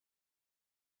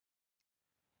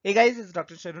Hey guys, इस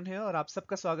doctor Sharun है और आप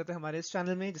सबका स्वागत है हमारे इस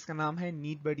चैनल में जिसका नाम है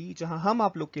नीट बडी, जहां हम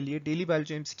आप लोग के लिए डेली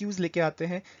बायोलॉजी एमसीक्यूज लेके आते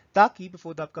हैं ताकि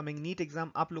before the upcoming NEET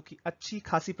exam आप लोग की अच्छी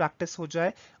खासी प्रैक्टिस हो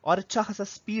जाए और अच्छा खासा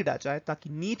स्पीड आ जाए ताकि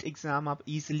नीट एग्जाम आप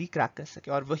इजीली क्रैक कर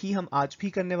सके। और वही हम आज भी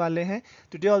करने वाले हैं।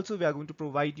 Today also we are going to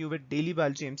provide you with daily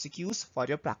biology MCQs for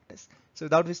your practice. So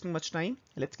without wasting much time,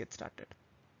 let's get started.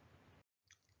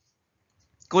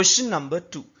 Question number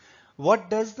 2. What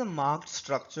does the marked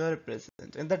structure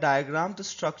represent? In the diagram, the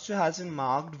structure has been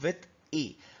marked with A.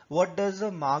 What does the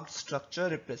marked structure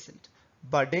represent?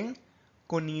 Budding,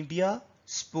 conidia,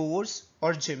 spores,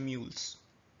 or gemmules?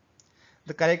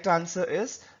 The correct answer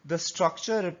is the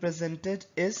structure represented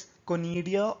is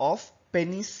conidia of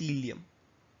penicillium.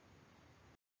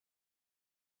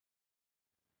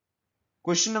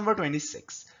 Question number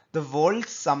 26. The World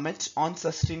Summit on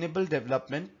Sustainable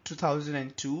Development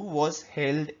 2002 was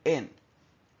held in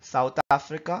South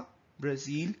Africa,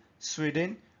 Brazil,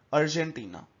 Sweden,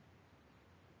 Argentina.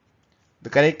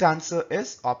 The correct answer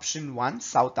is option 1,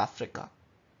 South Africa.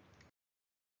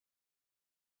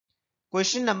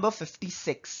 Question number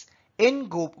 56. In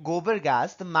gobar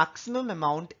gas, the maximum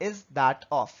amount is that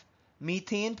of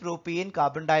methane, propane,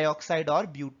 carbon dioxide, or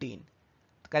butane.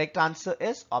 The correct answer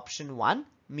is option 1,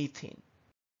 methane.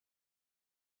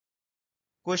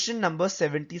 Question number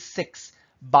 76.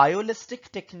 Biolistic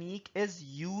technique is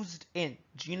used in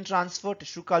gene transfer,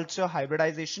 tissue culture,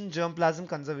 hybridization, germplasm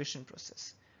conservation process.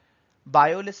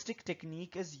 Biolistic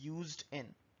technique is used in.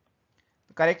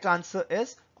 The correct answer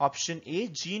is option A,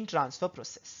 gene transfer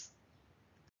process.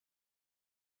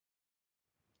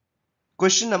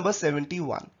 Question number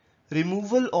 71.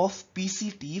 Removal of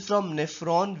PCT from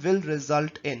nephron will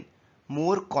result in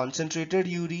more concentrated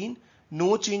urine,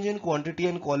 no change in quantity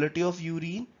and quality of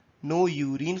urine, no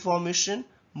urine formation,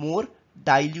 more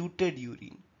diluted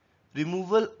urine.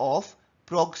 Removal of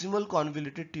proximal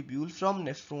convoluted tubule from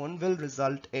nephron will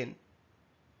result in.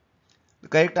 The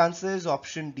correct answer is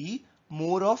option D,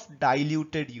 more of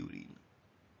diluted urine.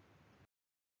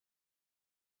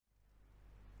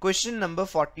 Question number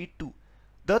 42.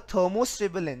 The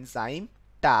thermostable enzyme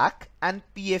TAC and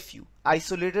PFU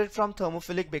isolated from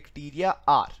thermophilic bacteria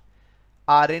are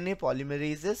RNA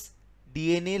polymerases,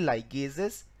 DNA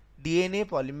ligases, DNA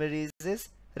polymerases,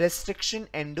 restriction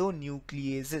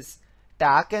endonucleases.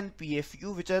 TAC and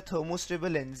PFU, which are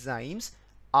thermostable enzymes,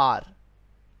 are.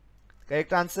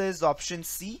 Correct answer is option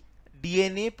C,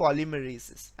 DNA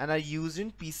polymerases, and are used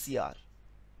in PCR.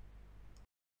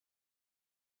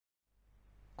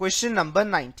 Question number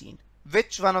 19.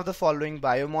 Which one of the following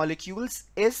biomolecules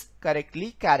is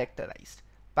correctly characterized?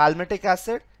 Palmitic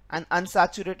acid, an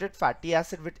unsaturated fatty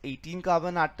acid with 18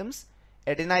 carbon atoms,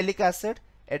 adenylic acid,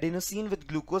 adenosine with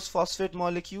glucose phosphate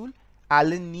molecule,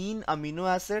 alanine amino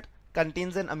acid,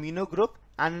 contains an amino group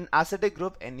and an acidic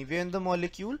group anywhere in the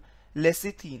molecule,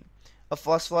 lecithin, a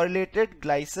phosphorylated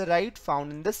glyceride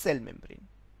found in the cell membrane.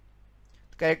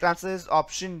 Correct answer is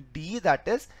option D, that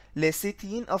is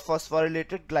lecithin, a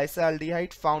phosphorylated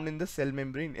glyceraldehyde found in the cell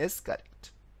membrane, is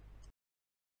correct.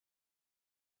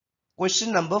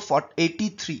 Question number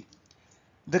 83.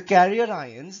 The carrier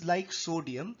ions like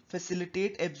sodium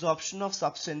facilitate absorption of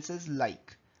substances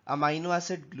like amino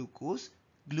acid glucose,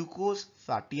 glucose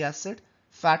fatty acid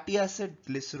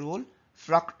glycerol,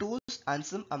 fructose, and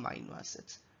some amino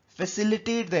acids.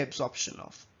 Facilitate the absorption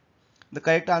of. The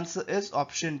correct answer is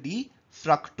option D,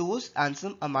 fructose and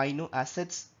some amino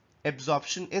acids.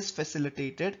 Absorption is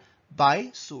facilitated by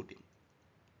sodium.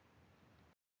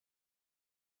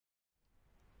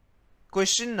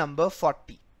 Question number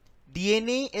 40.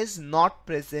 DNA is not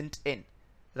present in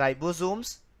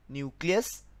ribosomes,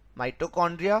 nucleus,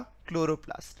 mitochondria,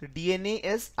 chloroplast. DNA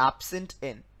is absent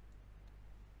in.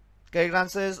 Correct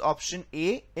answer is option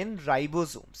A, in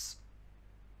ribosomes.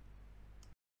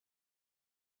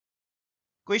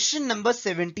 Question number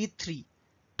 73.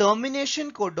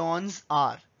 Termination codons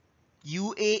are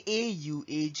UAA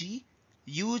UAG,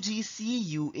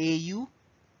 UGC UAU,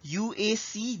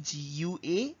 UAC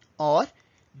GUA, or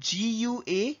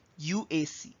GUA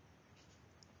UAC.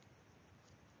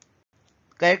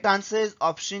 Correct answer is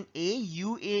option A,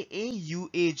 UAA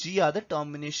UAG are the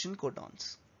termination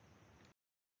codons.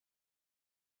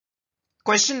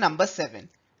 Question number 7.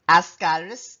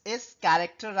 Ascaris is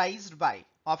characterized by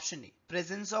option A,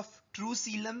 presence of true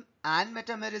coelom and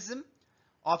metamerism.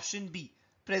 Option B,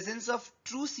 presence of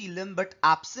true coelom but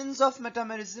absence of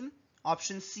metamerism.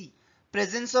 Option C,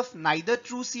 presence of neither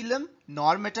true coelom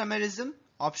nor metamerism.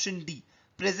 Option D,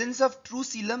 presence of true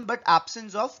coelom but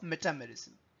absence of metamerism.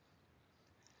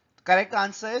 The correct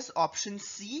answer is option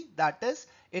C, that is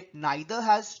it neither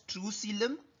has true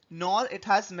coelom nor it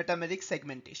has metameric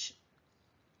segmentation.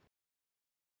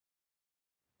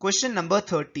 Question number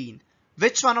 13.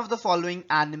 Which one of the following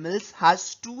animals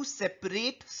has two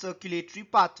separate circulatory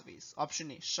pathways?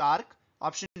 Option A, shark.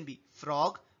 Option B,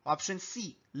 frog. Option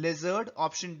C, lizard.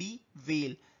 Option D,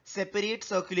 whale. Separate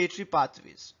circulatory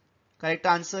pathways. Correct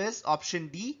answer is option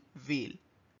D, whale.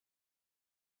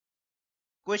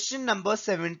 Question number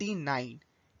 79.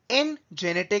 In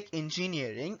genetic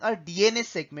engineering, a DNA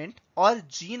segment or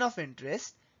gene of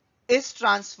interest is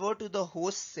transferred to the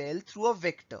host cell through a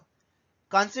vector.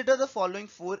 Consider the following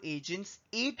four agents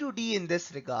A to D in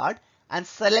this regard and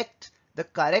select the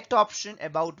correct option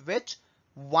about which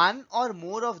one or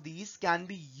more of these can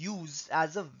be used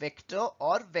as a vector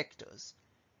or vectors.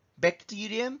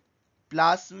 Bacterium,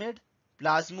 plasmid,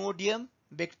 plasmodium,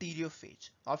 bacteriophage.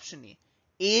 Option A.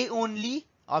 A only.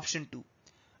 Option 2.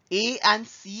 A and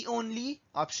C only.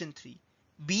 Option 3.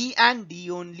 B and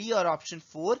D only, or option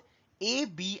 4. A,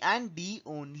 B and D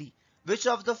only. Which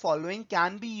of the following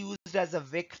can be used as a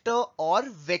vector or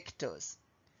vectors?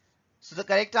 So the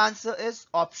correct answer is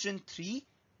option 3,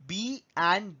 B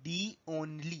and D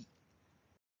only.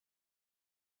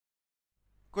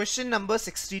 Question number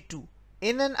 62.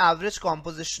 In an average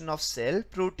composition of cell,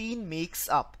 protein makes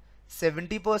up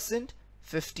 70%,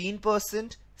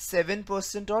 15%,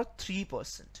 7% or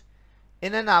 3%.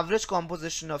 In an average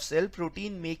composition of cell,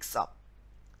 protein makes up.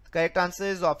 Correct answer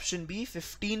is option B,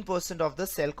 15% of the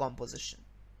cell composition.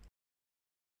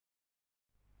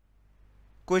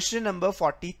 Question number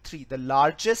 43. The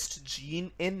largest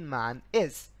gene in man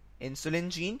is insulin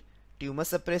gene, tumor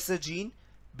suppressor gene,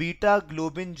 beta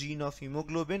globin gene of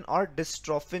hemoglobin, or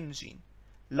dystrophin gene.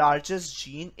 Largest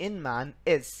gene in man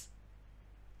is.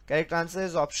 Correct answer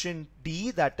is option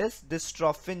D, that is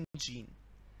dystrophin gene.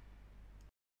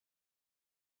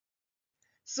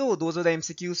 So those are the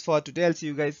MCQs for today. I'll see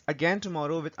you guys again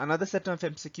tomorrow with another set of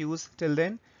MCQs. Till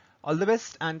then, all the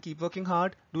best and keep working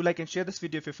hard. Do like and share this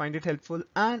video if you find it helpful,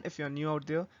 and if you're new out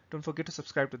there, don't forget to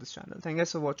subscribe to this channel. Thank you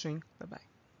guys for watching. Bye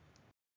bye.